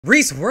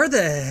Reese, where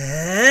the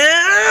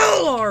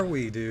hell are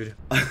we, dude?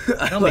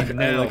 Tell me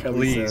now,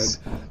 please.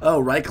 Oh,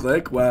 right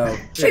click? Wow.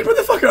 Shit, where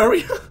the fuck are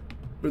we?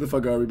 Where the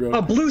fuck are we, bro?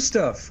 Oh, blue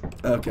stuff.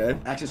 Okay.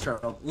 Access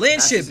terminal.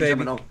 Land shit, baby.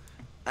 Terminal.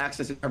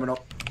 Access terminal.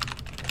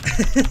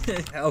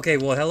 Okay,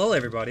 well, hello,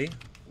 everybody.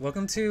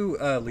 Welcome to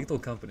Lethal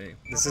Company.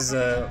 This is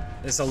a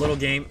little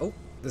game. Oh,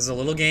 this is a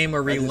little game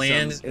where we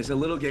land. It's a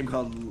little game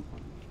called.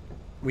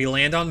 We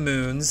land on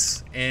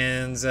moons,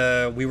 and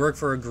we work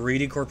for a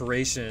greedy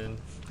corporation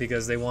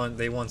because they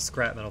want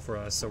scrap metal for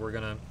us. So we're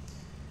gonna.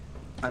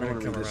 I don't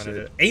want to come around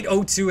at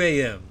 8:02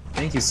 a.m.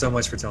 Thank you so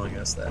much for telling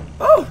us that.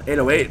 Oh,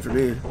 8:08 for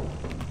me.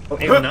 Oh,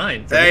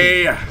 8:09.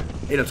 Hey,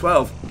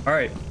 8:12. All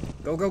right,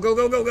 go go go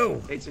go go go.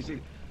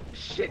 8:16.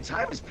 Shit,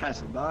 time is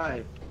passing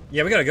by.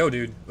 Yeah, we gotta go,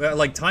 dude.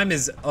 Like, time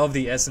is of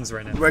the essence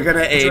right now. We're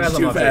gonna age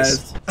too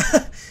fast.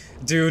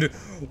 Dude,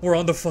 we're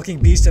on the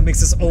fucking beach that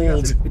makes us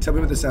old. Tell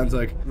me what this sounds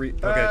like. Okay.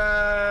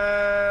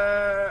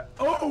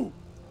 Oh!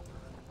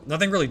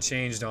 Nothing really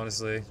changed,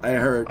 honestly. I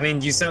heard. I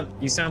mean, you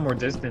sound more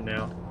distant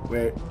now.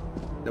 Wait.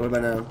 What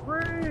about now?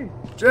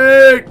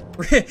 Jake!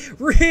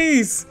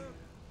 Reese!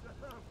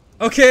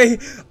 Okay.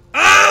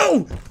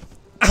 Ow!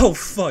 Oh,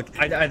 fuck.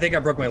 I think I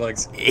broke my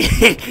legs.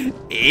 Okay,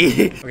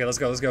 let's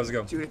go.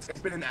 Dude, it's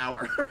been an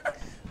hour.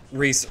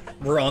 Reese,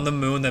 we're on the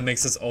moon that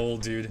makes us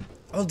old, dude.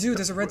 Oh, dude,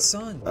 there's a red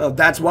sun. Oh,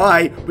 that's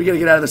why we gotta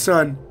get out of the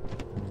sun.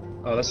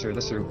 Oh, that's true,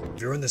 If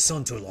you're in the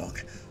sun too long,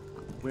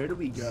 where do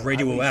we go?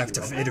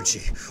 Radioactive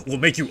energy will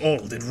make you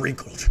old and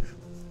wrinkled.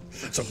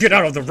 So get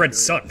out of the red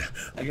sun.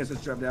 I guess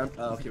let's drop down.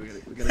 Oh, okay, we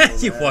gotta go.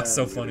 You walk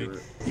so funny.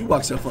 You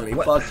walk so funny.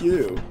 What? Fuck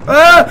you.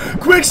 Ah!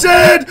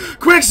 Quicksand!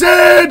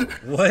 Quicksand!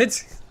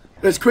 What?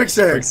 It's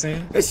quicksand.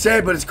 Quicksand? It's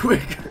sand, but it's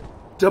quick.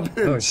 Jump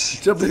in. Oh,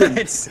 shit. Jump in.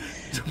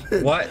 Jump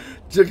in. What?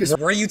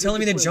 Why are you telling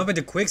me to jump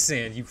into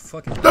quicksand? You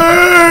fucking.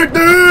 Oh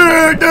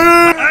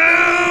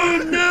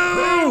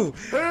no!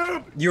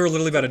 You were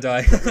literally about to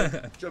die.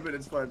 Jump in,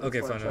 it's fine.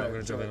 Okay, fine. I'm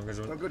gonna jump in.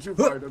 Don't go too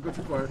far. Don't go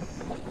too far.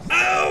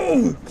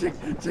 Ow! Jake.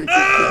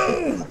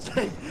 Oh!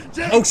 Jake.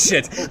 Oh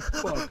shit!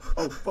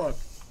 Oh fuck.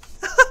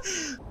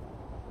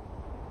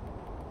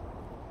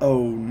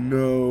 Oh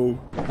no.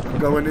 I'm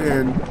going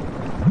in.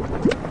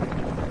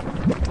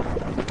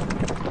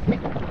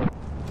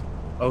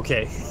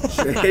 Okay.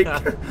 Jake.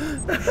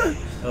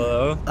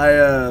 Hello?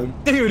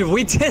 Dude,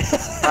 we did.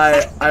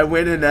 I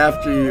went in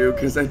after you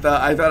because I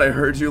thought I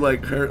heard you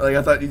like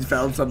I thought you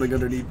found something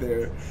underneath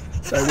there.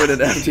 So I went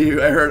in after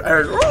you. I heard and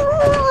I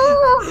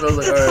was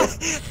like,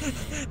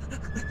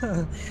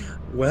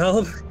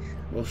 alright.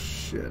 Well,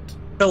 shit.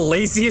 The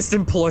laziest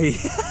employee.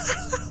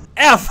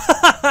 F.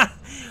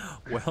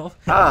 Well.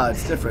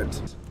 It's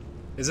different.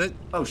 Is it?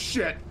 Oh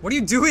shit. What are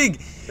you doing?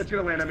 It's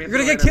gonna land on me. You're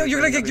gonna get killed. You're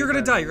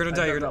gonna die. You're gonna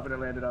die. It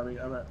landed on me.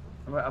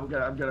 I'm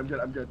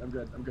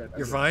good.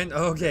 You're fine?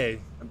 Okay.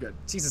 I'm good.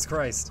 Jesus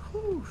Christ.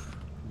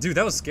 Dude,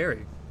 that was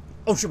scary.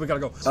 Oh shit, we gotta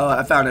go. Oh,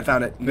 I found it.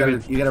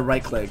 You gotta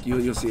right click.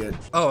 You'll see it.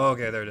 Oh,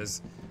 okay, there it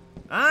is.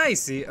 I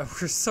see. Oh,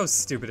 we're so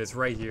stupid. It's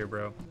right here,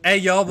 bro. Hey,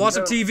 y'all,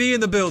 WashUpTV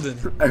in the building.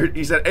 I heard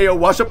you said, "Ayo,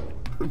 wash up."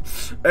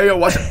 Ayo,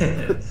 wash up.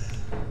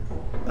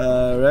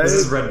 Right. This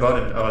is red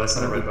button. Oh, that's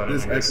not a red button.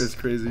 This X is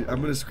crazy.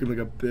 I'm gonna scream like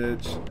a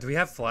bitch. Do we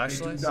have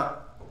flashlights?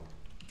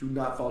 Do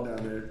not fall down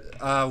there.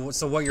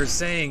 So what you're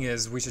saying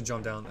is we should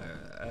jump down there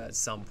at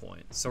some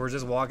point. So we're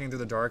just walking through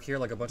the dark here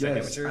like a bunch of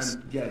amateurs?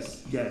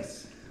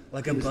 Yes.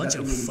 Like a bunch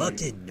of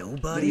fucking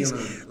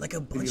nobodies? Like a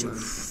bunch of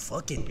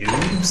fucking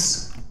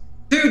noobs?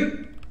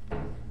 Dude!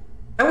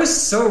 That was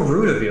so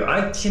rude of you.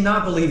 I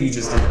cannot believe you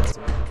just did that to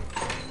me.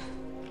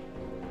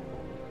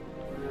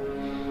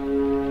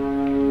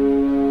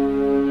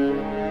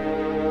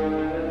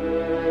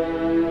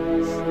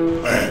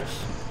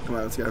 Come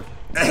on, let's go.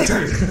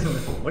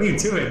 What are you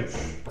doing?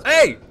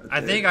 Hey! I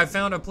think I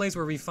found a place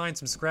where we find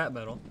some scrap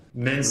metal.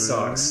 Men's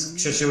socks.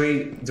 Do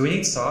we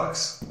need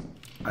socks?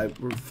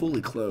 We're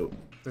fully clothed.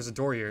 There's a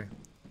door here.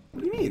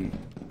 What do you mean?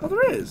 Oh,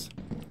 there is.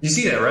 You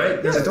see that,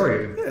 right? There's a door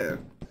here.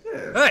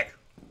 Yeah. Hey!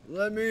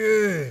 Let me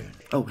in.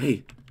 Oh,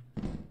 hey.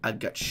 I've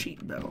got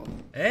sheet metal.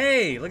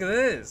 Hey, look at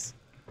this.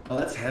 Oh,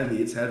 that's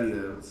heavy. It's heavy,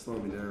 though. It's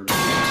slowing me down.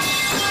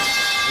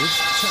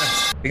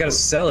 We gotta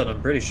sell it,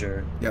 I'm pretty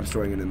sure. Yeah, I'm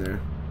storing it in there.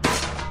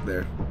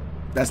 There.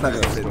 That's not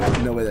gonna fit. There's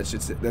no way that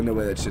shit's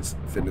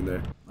fitting in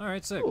there.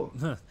 Alright, sick. Cool.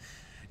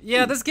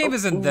 Yeah, this game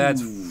isn't that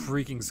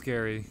freaking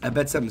scary. I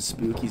bet something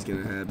spooky's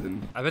gonna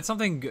happen. I bet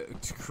something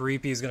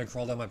creepy is gonna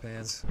crawl down my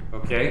pants.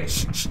 Okay.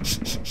 Shh.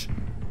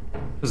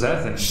 What's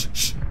that thing?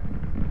 Shh.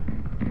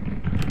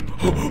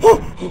 Whoa!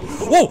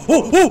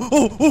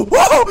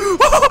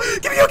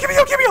 Give me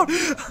out!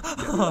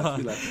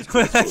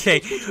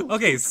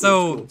 Okay,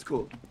 so It's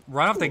cool.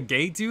 right off the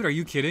gate, dude, are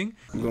you kidding?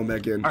 I'm going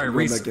back in. Alright,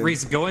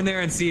 Reese, go in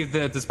there and see if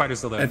the spider's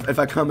still there. If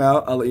I come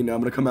out, I'll let you know. I'm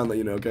gonna come out and let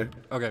you know, okay?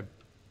 Okay.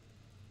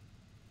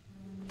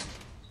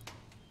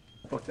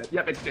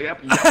 Yep.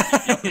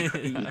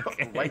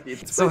 Okay.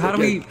 Right. So how do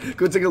we...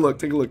 Go take a look.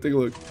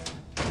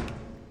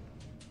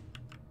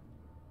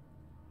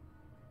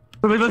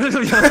 Let's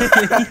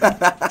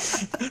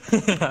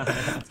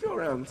go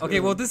around. Okay,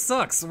 well this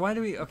sucks. Why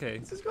do we? Okay.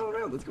 Let's just go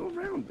around. Let's go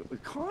around.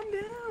 Calm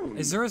down.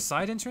 Is there a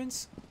side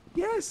entrance?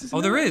 Yes.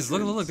 Oh, there is.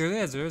 Look.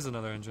 There is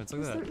another entrance.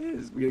 Look at that. There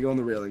is. We gotta go on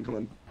the railing. Come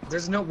on.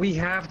 There's no. We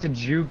have to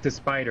juke the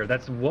spider.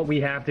 That's what we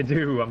have to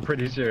do. I'm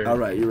pretty sure. All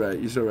right. You're right.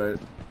 You're so right.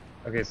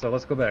 Okay, so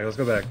let's go back. Let's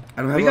go back.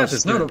 I don't have we enough got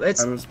this. sprint. No, I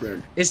don't have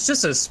sprint. it's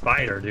just a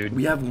spider, dude.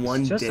 We have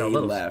one just a day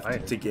little left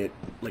spider. to get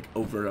like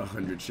over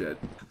 100 shit.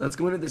 Let's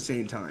go in at the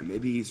same time.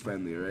 Maybe he's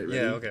friendly, right? Ready?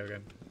 Yeah. Okay.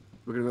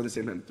 We're gonna go at the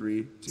same time.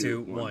 3,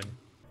 2, 1.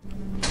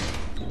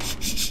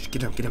 Shh,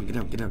 get down.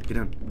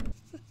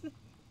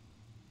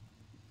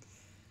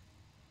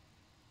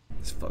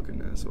 This fucking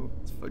asshole.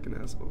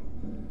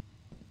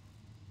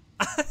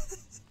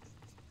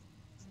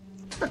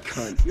 You're a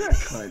cunt. You're a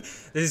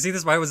cunt. Did you see the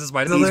spider? Was the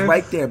spider He's there?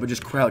 right there, but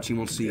just crouch. He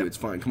won't see you. It's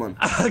fine. Come on.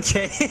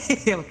 Okay.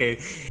 Okay.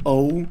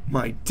 Oh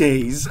my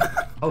days.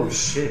 Oh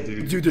shit,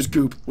 dude. Dude, there's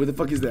goop. Where the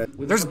fuck is that?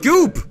 There's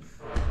goop.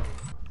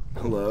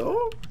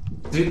 Hello?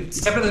 Dude,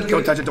 step in the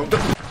Don't touch it. Don't.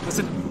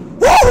 Listen.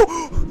 Whoa!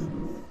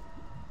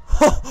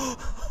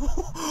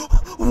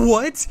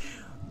 What?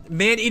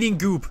 Man eating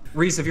goop.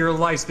 Reese, if you're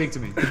alive, speak to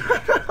me.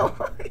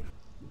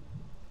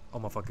 Oh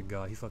my fucking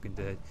god, he fucking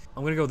dead.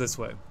 I'm gonna go this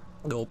way.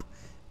 Nope.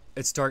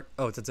 It's dark.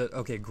 Oh, it's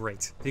okay,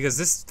 great. Because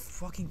this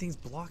fucking thing's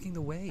blocking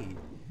the way.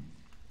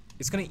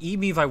 It's gonna eat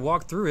me if I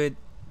walk through it.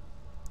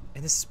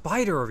 And this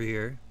spider over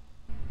here.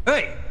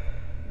 Hey!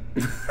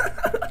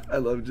 I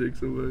love Jake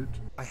so much.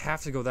 I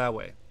have to go that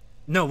way.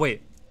 No,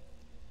 wait.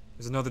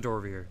 There's another door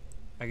over here.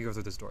 I can go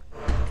through this door.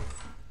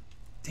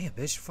 Damn,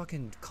 bitch,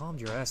 fucking calm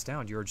your ass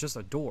down. You're just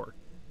a door.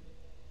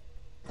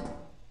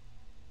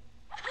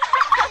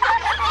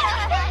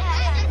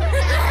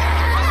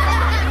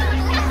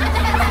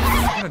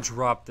 I'm gonna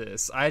drop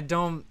this. I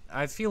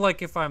feel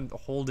like if I'm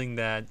holding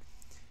that,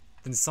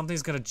 then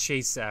something's gonna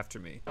chase after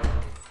me.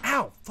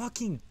 Ow!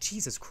 Fucking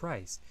Jesus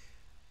Christ.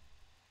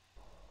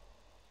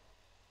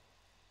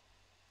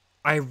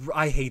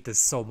 I hate this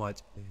so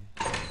much.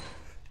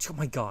 Oh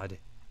my god.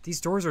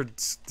 These doors are the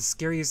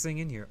scariest thing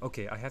in here.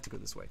 Okay, I have to go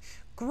this way.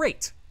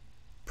 Great.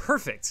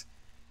 Perfect.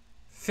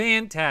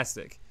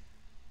 Fantastic.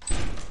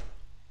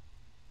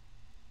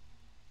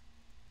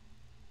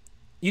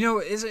 You know,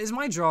 is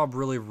my job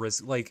really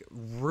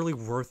really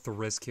worth the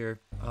risk here?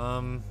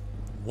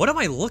 What am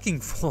I looking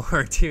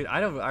for, dude? I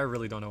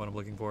really don't know what I'm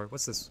looking for.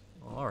 What's this?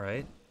 All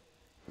right.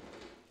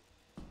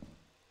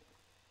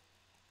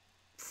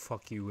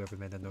 Fuck you, whoever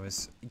made that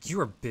noise.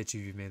 You're a bitch if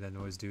you made that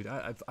noise, dude.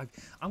 I'm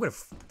gonna.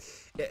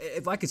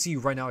 If I could see you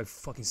right now, I'd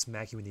fucking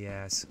smack you in the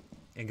ass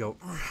and go.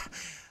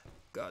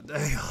 God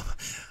damn.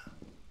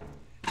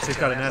 She's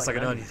got an ass like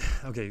an onion.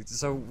 Okay,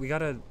 so we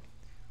gotta.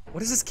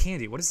 What is this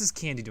candy? What is this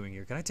candy doing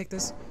here? Can I take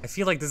this? I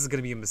feel like this is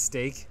gonna be a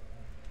mistake.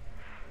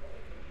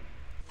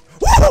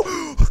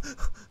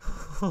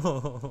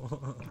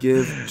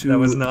 Give to That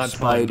was not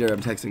Spider. fun.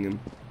 I'm texting him.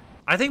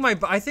 I think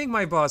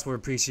my boss would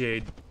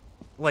appreciate,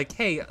 like,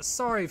 hey,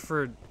 sorry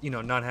for, you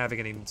know, not having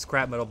any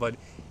scrap metal, but,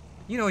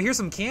 you know, here's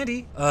some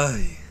candy.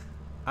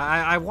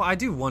 I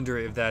do wonder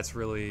if that's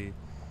really,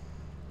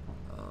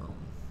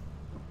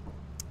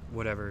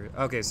 whatever.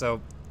 Okay, so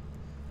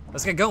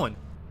let's get going.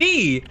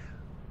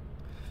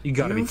 You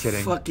gotta be kidding.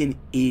 You fucking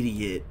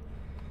idiot.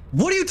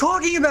 What are you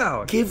talking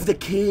about? Give the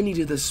candy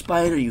to the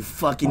spider, you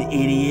fucking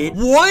idiot.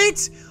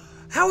 What?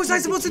 How was I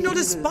supposed to know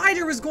the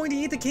spider was going to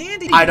eat the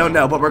candy? I don't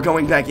know, but we're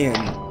going back in.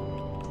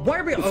 Why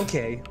are we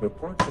okay?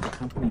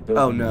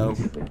 Oh no.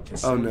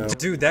 Oh no.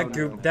 Dude,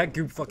 that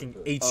goop fucking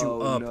ate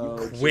you up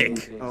quick.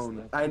 Jake. Oh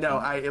no. I know,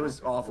 it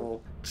was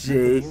awful.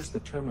 Jake, you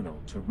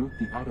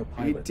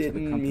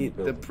didn't meet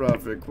the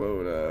profit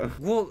quota.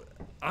 Well,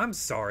 I'm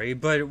sorry,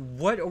 but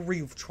what are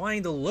we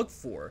trying to look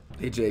for?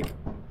 Hey Jake,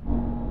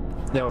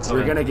 No, it's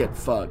we're gonna get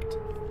fucked.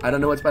 I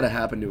don't know what's about to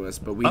happen to us,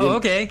 but we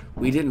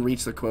didn't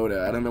reach the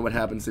quota. I don't know what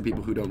happens to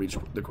people who don't reach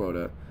the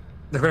quota.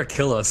 They're gonna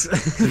kill us.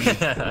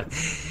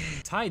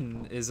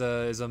 Titan is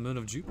a moon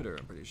of Jupiter,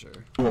 I'm pretty sure.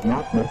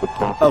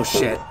 Oh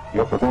shit.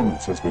 Your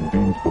performance has been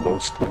deemed below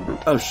standard.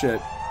 Oh shit.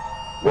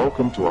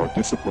 Welcome to our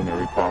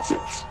disciplinary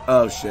process.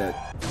 Oh shit.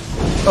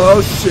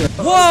 Oh shit.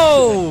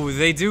 Whoa!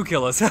 They do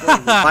kill us.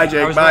 Bye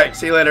Jake, bye. Right.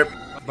 See you later.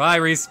 Bye,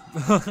 Reese.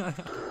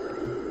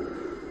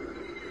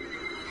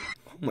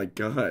 Oh my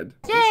god.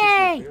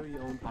 Yay!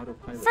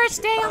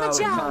 First day on the It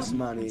job. costs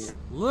money.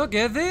 Look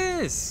at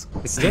this.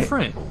 It's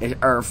different.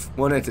 Earth.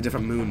 Well, it's a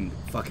different moon,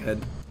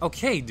 fuckhead.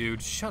 Okay, dude,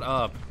 shut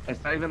up.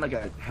 It's not even like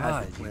a half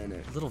God, a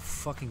planet. you little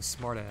fucking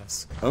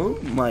smartass. Oh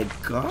my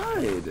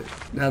god.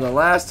 Now the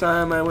last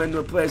time I went to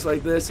a place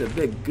like this, a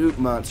big goop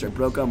monster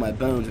broke all my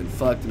bones and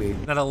fucked me.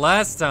 Now, the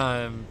last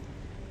time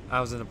I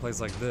was in a place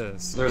like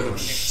this. We don't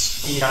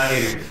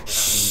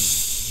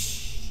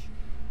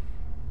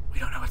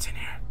know what's in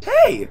here.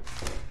 Hey!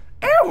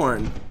 Air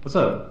horn! What's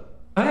up?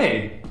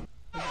 Hey!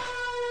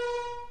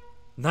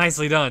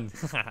 Nicely done.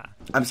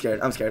 I'm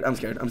scared.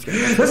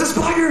 There's a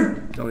spider!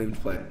 Don't even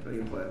play it.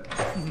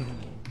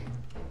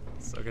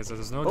 Okay, so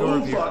there's no door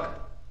up here.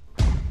 fuck.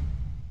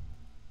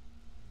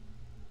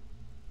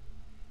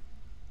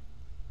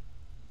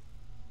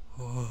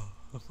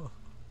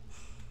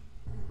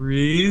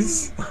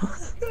 Reese?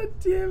 God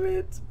damn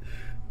it.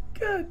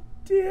 God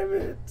damn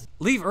it.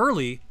 Leave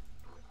early?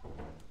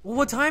 Well,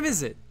 what time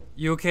is it?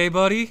 You okay,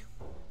 buddy?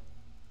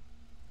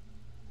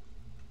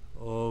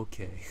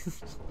 Okay.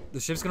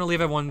 The ship's gonna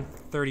leave at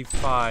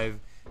 1:35,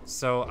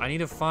 so I need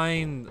to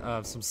find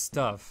some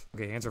stuff.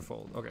 Okay, hands are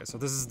full. Okay, so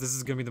this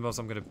is gonna be the most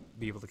I'm gonna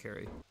be able to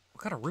carry.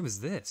 What kind of room is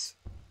this?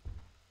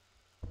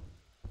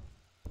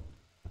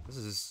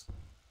 It's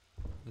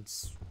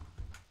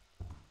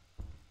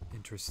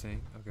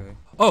interesting. Okay.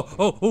 Oh!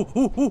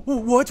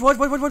 What?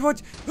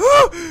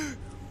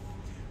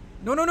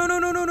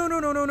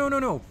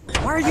 No!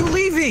 Why are you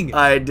leaving?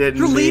 I didn't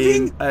You're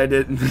leaving? I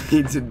didn't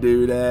mean to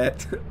do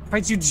that.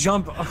 Why'd you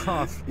jump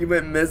off? You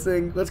went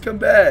missing. Let's come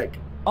back.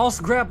 All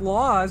scrap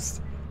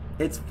lost.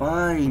 It's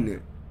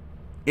fine.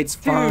 It's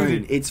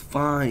fine. It's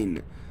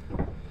fine.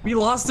 We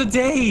lost a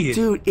day.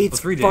 Dude, it's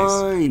 3 days.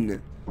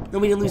 fine. No,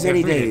 we didn't lose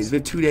any 3 days. days. We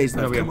have 2 days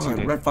No, left. we have Come 2 on,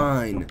 days. we're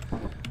fine.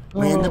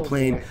 Land the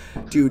plane.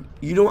 Dude,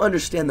 you don't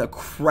understand the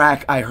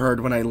crack I heard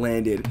when I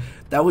landed.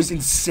 That was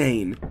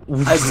insane.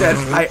 I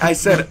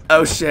said,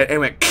 oh shit, and it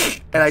went,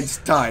 and I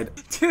just died.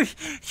 Dude,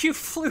 you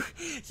flew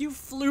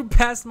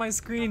past my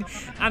screen,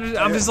 and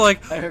I'm just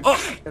like, I heard,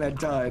 oh, and I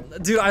died.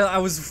 dude, I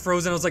was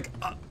frozen. I was like,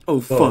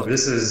 Oh Whoa, fuck.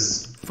 this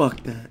is.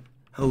 Fuck that.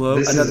 Hello?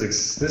 This Another,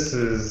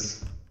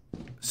 is.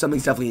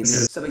 something's definitely in here.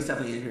 Something's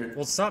definitely in here.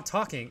 well, stop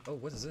talking. Oh,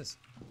 what is this?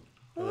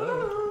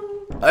 Hello?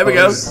 There we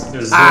go. There's Here we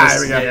this,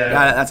 go. yeah.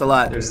 Got it. That's a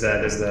lot. There's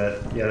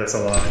that. Yeah, that's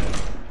a lot.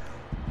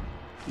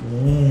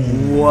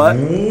 What?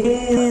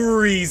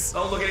 Reese.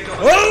 Don't look at it.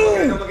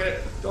 Whoa! Don't look at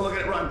it. Don't look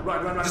at it. Run.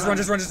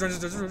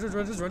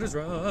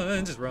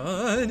 Just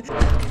run.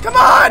 Come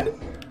on!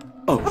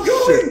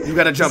 Oh shit! You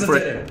gotta jump for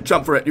it.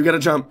 Jump for it. You gotta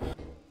jump.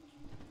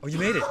 Oh, you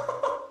made it.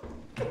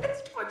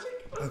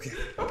 Okay.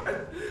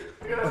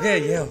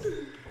 Okay, yeah.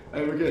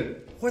 Alright, we're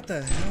good. What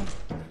the hell?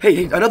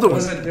 Hey, another one.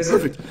 Is it?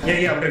 Perfect.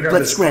 Yeah, I'm gonna grab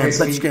Let's this. scram. Okay,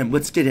 so Let's scram.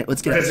 Let's get it.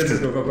 Let's get Okay,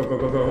 it.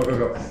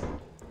 go.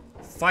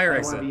 Fire I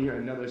exit. want to be here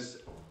another.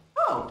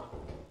 Oh.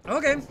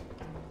 Okay.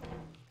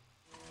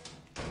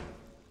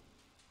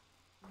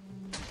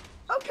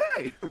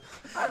 Okay.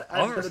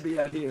 I'm gonna be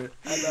out here.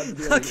 I'm about to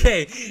be out here.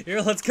 Okay,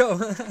 here, let's go.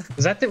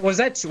 Was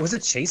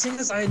it chasing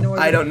us? I had no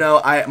idea. I don't know.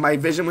 My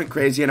vision went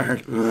crazy and I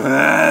heard,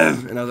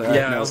 and I was like,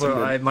 Yeah, no, also,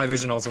 I'm good. my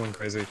vision also went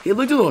crazy. He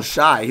looked a little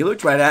shy. He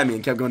looked right at me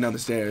and kept going down the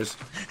stairs.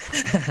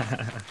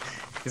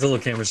 He's a little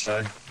camera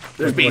shy.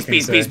 There's beast. What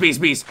can you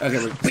say?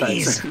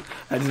 Okay, sorry.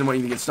 I didn't want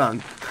you to get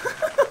stung.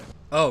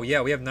 Oh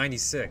yeah, we have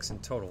 96 in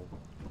total.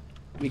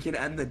 We can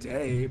end the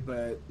day,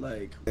 but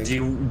like. Do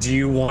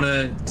you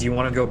wanna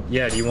go?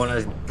 Yeah, do you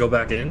wanna go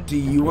back in? Do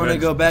you want to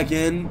go back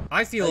in?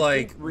 I feel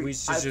like we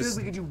should I feel just.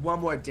 like we could do one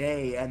more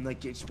day and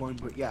like get one.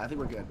 But yeah, I think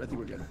we're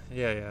good.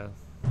 Yeah.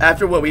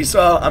 After what we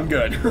saw, I'm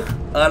good.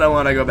 I don't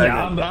want to go back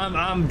Yeah, in.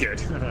 I'm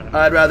good.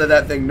 I'd rather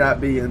that thing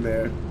not be in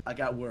there. I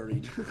got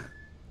worried.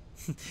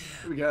 Here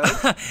we go.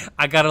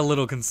 I got a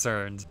little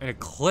concerned. An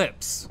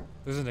eclipse.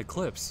 There's an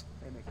eclipse.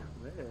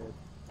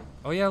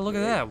 Oh yeah, look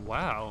at that!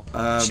 Wow.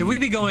 Should we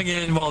be going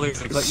in while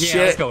there's an eclipse?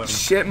 Yeah, let's go in.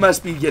 Shit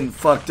must be getting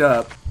fucked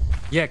up.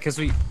 Yeah, cause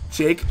we.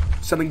 Jake,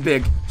 something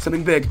big.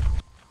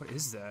 What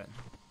is that?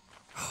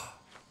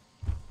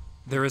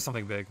 There is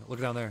something big. Look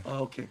down there. Oh,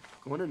 okay.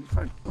 Go on in.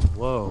 Fine.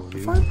 Whoa,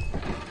 dude. Fine.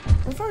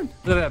 I'm fine.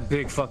 Look at that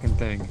big fucking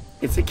thing.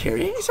 Is it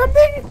carrying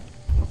something?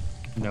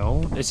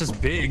 No, it's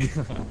just big.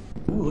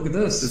 Ooh, look at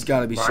this. There's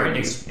gotta be Fire something.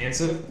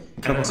 expansive.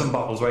 And then some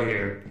bottles right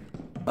here.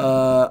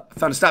 Found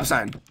a stop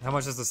sign. How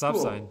much is the stop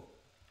Cool. sign?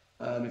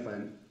 Let me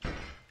find.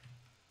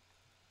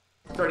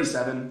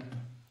 37.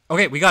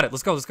 Okay, we got it.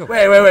 Let's go.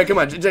 Wait, come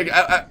on, Jake.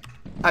 I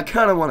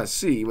kind of want to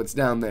see what's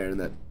down there in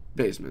that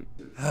basement.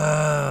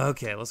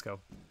 Okay, let's go.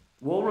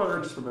 We'll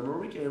run. Just remember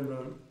we can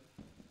run.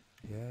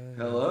 Yeah.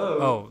 Hello.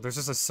 Oh, there's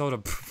just a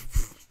soda.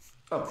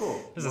 Oh,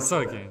 cool. There's a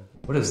soda can.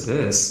 What is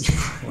this?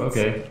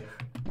 Okay.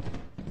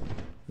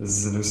 This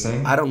is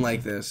interesting. I don't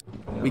like this.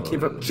 We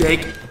keep up,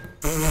 Jake.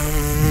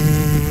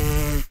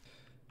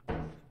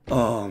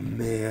 Oh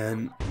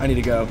man, I need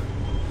to go.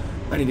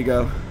 I need to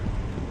go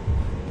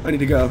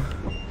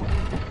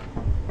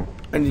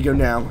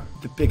now.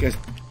 The biggest.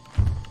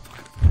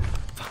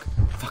 Fuck.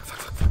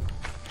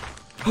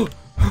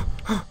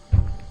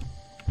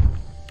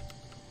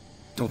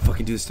 Don't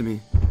fucking do this to me.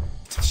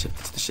 It's the ship.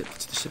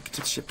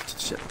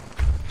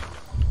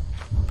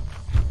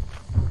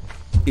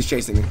 He's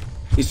chasing me.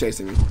 It's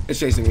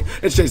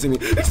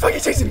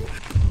fucking chasing me.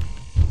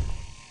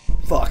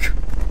 Fuck.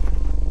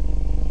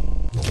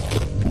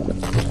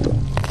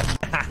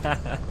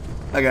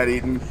 I got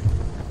eaten.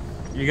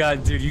 You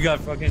got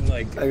fucking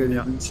like I got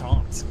eaten.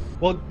 chomped.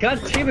 Well, god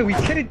damn it, we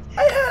couldn't.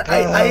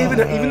 Even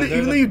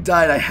though you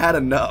died, I had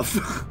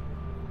enough.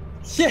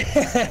 Yeah,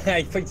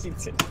 I think you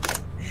did.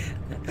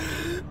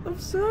 I'm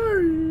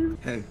sorry.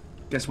 Hey,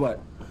 guess what?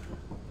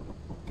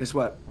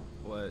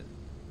 What?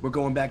 We're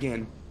going back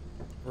in.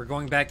 We're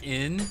going back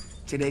in.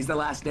 Today's the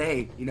last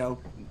day. You know,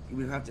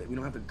 we don't have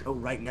to go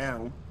right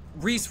now.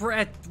 Reese, we're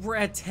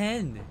at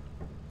 10.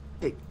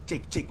 Hey,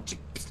 Jake. Psst.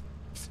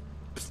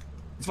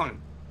 It's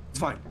fine.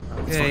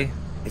 Okay.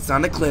 It's not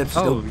an eclipse.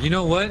 Oh, you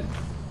know what?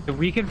 If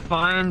we can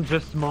find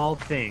just small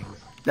things.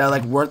 They're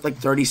like worth like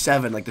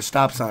 37, like the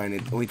stop sign.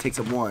 It only takes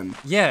up 1.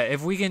 Yeah,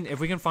 if we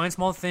can find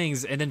small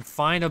things and then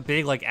find a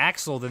big like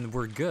axle, then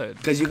we're good.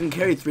 Because you can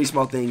carry 3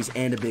 small things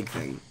and a big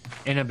thing.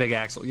 And a big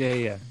axle.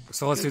 Yeah.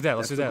 So let's do that.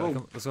 Let's do that. That's the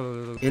goal. Let's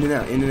go. In and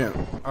out, in and out.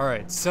 All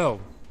right. So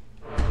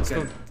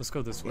Okay. let's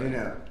go this way. In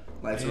and out.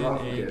 Lights In are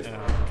off. and Okay.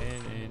 out.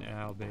 In and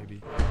out,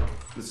 baby.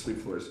 The sweep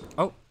floors.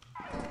 Oh,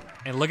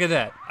 and look at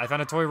that! I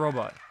found a toy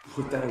robot.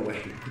 Put that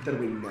away. Put that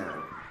away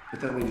now. Put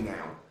that away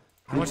now.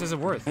 How much is it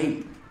worth?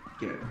 Hey,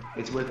 here.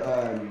 It's worth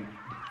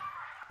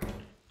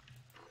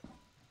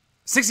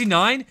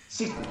 69.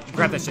 Six.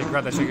 Grab that shit.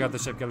 Grab that shit. Grab the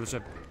ship. Grab the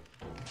ship.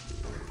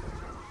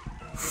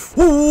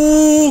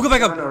 Ooh, go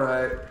back up.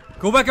 Alright.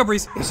 Go back up,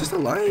 Reese. It's just a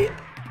light.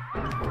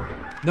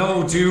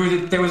 No,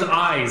 dude, there was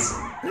eyes.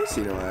 I didn't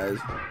see no eyes.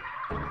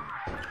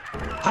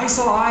 I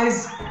saw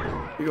eyes.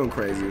 You're going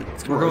crazy.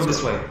 We're going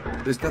this way.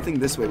 There's nothing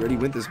this way. We already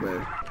went this way.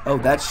 Oh,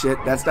 that shit.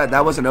 That's not.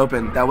 That wasn't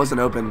open. That wasn't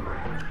open.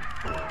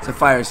 It's a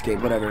fire escape.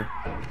 Whatever.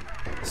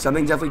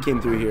 Something definitely came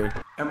through here.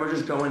 And we're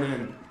just going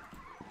in.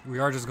 We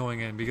are just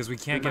going in because we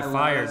can't My get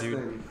fired, last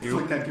dude. thing.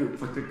 Fuck that goop.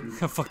 Fuck that goop.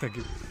 Fuck that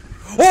dude.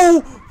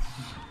 Oh!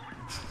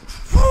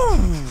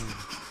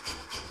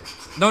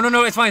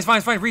 No, it's fine.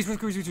 Reese,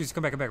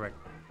 come back.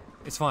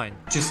 It's fine.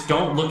 Just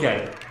don't look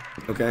at it.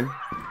 Okay.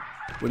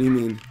 What do you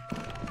mean?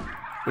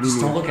 What do you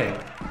Just mean? don't look at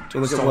it.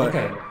 Don't look Just at don't what? look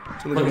at it.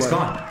 Don't look Look, at it's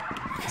what?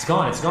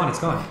 gone. It's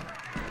gone.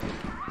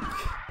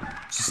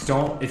 Just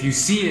don't. If you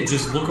see it,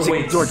 just look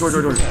away. Door.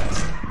 super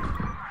fast.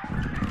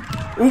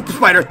 Ooh,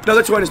 spider.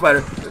 Another toy and a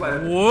spider.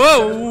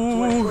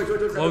 Whoa!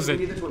 Close We it.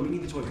 need the toy. We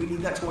need the toy. We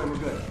need that toy and we're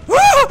good.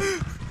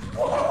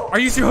 Are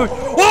you serious?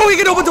 Oh, we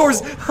can open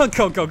doors! Go.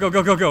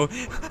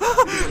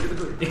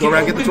 It Go can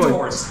around, get the open toy.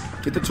 doors.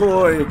 Get the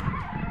toy.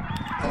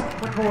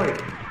 What toy?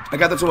 I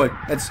got the toy.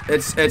 It's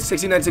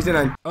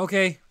 69.69.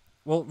 Okay.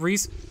 Well,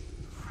 Reese.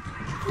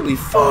 Holy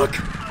fuck.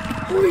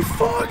 Holy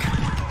fuck.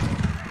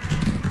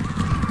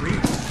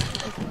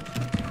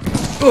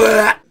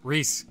 Blah.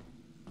 Reese,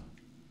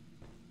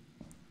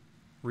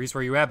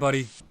 where you at,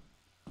 buddy?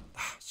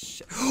 Ah,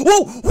 shit.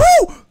 Whoa!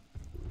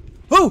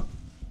 Whoa!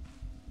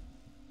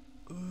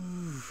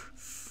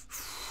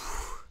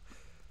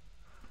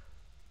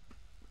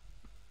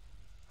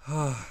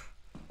 Oh!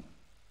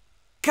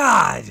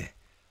 God!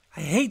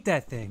 I hate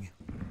that thing.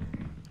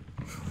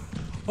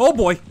 Oh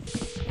boy!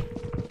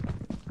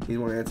 He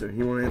won't answer.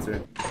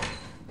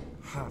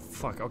 Ah,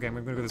 fuck. Okay, I'm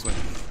gonna go this way.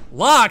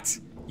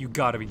 Locked! You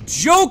gotta be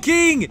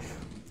joking!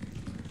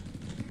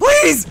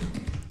 Please!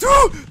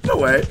 No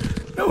way.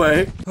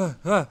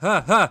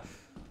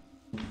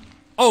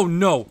 Oh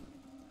no!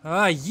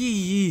 Ah,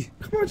 yee!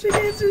 Come on, Jake,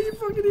 answer, you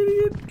fucking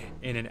idiot.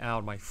 In and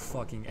out my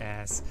fucking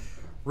ass.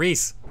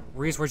 Reese,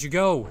 where'd you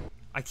go?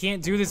 I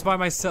can't do this by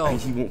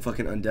myself. He won't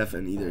fucking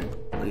undeafen either.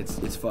 Like, it's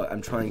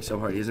I'm trying so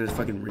hard. He doesn't have his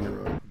fucking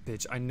ringer on.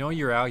 Bitch, I know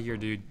you're out here,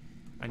 dude.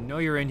 I know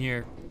you're in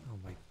here. Oh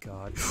my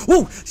god.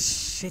 Oh!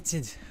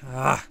 Shit!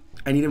 Ah.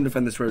 I need him to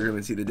find this program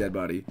and see the dead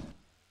body.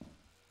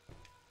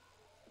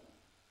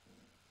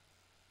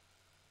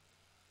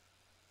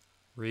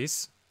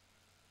 Reese?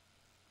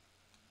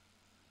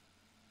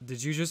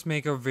 Did you just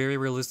make a very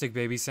realistic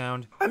baby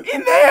sound? I'm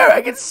in there!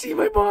 I can see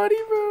my body,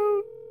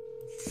 bro!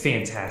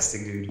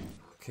 Fantastic, dude.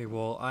 Okay,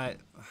 well, I'm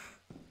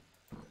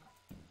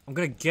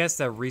gonna guess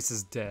that Reese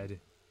is dead.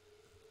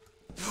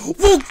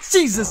 Oh,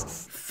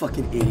 Jesus!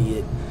 Fucking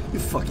idiot. You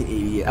fucking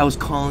idiot. I was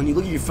calling you.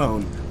 Look at your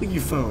phone. Look at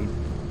your phone.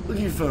 Look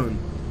at your phone.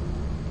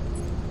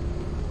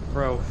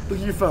 Bro. Look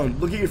at your phone.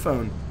 Look at your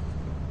phone.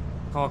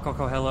 Call,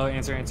 hello,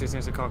 answer,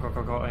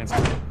 call,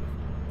 answer.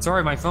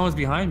 Sorry, my phone's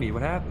behind me,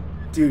 what happened?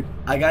 Dude,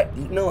 I got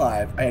eaten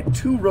alive. I had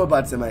 2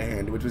 robots in my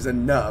hand, which was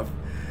enough.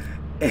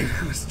 And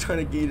I was trying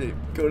to get it,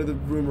 go to the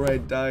room where I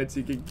died so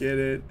you could get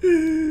it.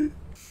 It's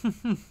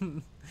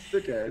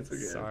okay.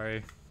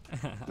 Sorry.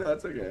 No,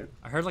 it's okay.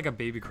 I heard like a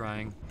baby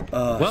crying.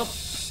 Well,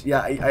 Yeah,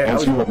 I As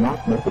was... you have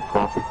not met the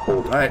profit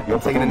quota, Alright, I'm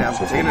taking it now.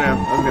 Let's go. Here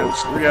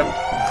we go.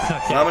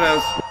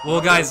 Dominoes.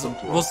 Well, guys,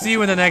 we'll see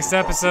you in the next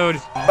episode.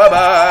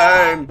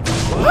 Bye-bye.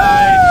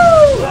 Bye.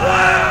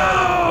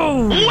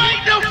 Wait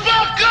the